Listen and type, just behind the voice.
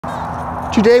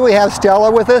Today we have Stella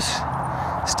with us.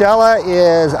 Stella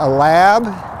is a lab,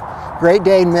 Great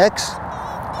Dane mix.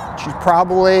 She's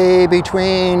probably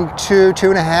between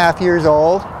 2.5 years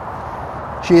old.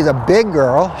 She's a big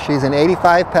girl. She's an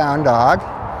 85-pound dog.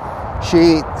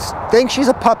 She thinks she's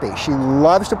a puppy. She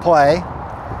loves to play.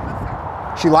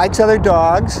 She likes other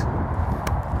dogs.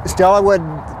 Stella would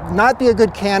not be a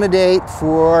good candidate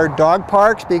for dog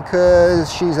parks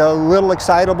because she's a little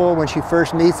excitable when she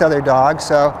first meets other dogs,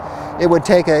 so it would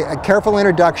take a careful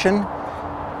introduction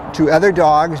to other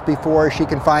dogs before she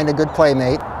can find a good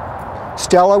playmate.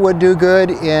 Stella would do good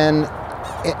in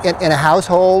a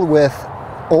household with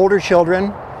older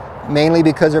children, mainly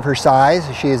because of her size.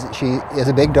 She is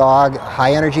a big dog,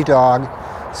 high energy dog,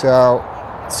 so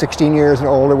 16 years and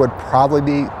older would probably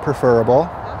be preferable.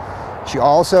 She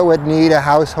also would need a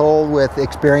household with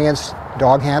experienced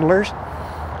dog handlers.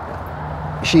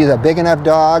 She's a big enough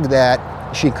dog that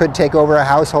she could take over a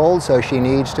household, so she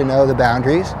needs to know the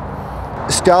boundaries.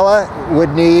 Stella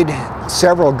would need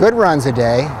several good runs a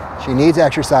day. She needs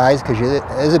exercise because she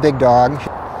is a big dog.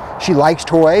 She likes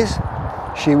toys.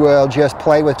 She will just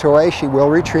play with toys. She will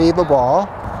retrieve a ball.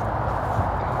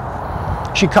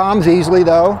 She calms easily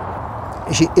though.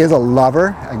 She is a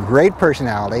lover, a great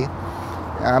personality.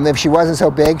 If she wasn't so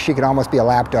big, she could almost be a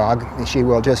lap dog. She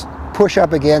will just push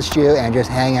up against you and just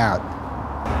hang out.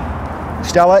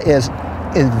 Stella is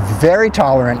very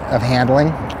tolerant of handling.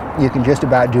 You can just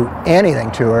about do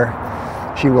anything to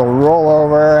her. She will roll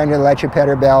over and let you pet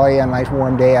her belly on a nice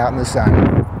warm day out in the sun.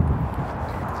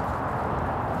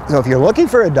 So if you're looking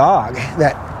for a dog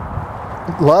that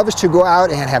loves to go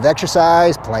out and have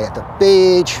exercise, play at the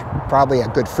beach, probably a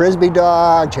good frisbee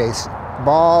dog, chase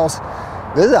balls,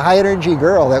 this is a high energy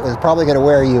girl that was probably going to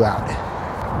wear you out.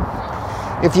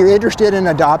 If you're interested in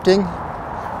adopting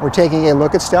or taking a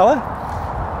look at Stella,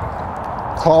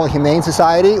 call the Humane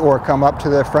Society or come up to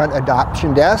the front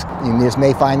adoption desk. You just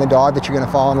may find the dog that you're going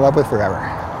to fall in love with forever.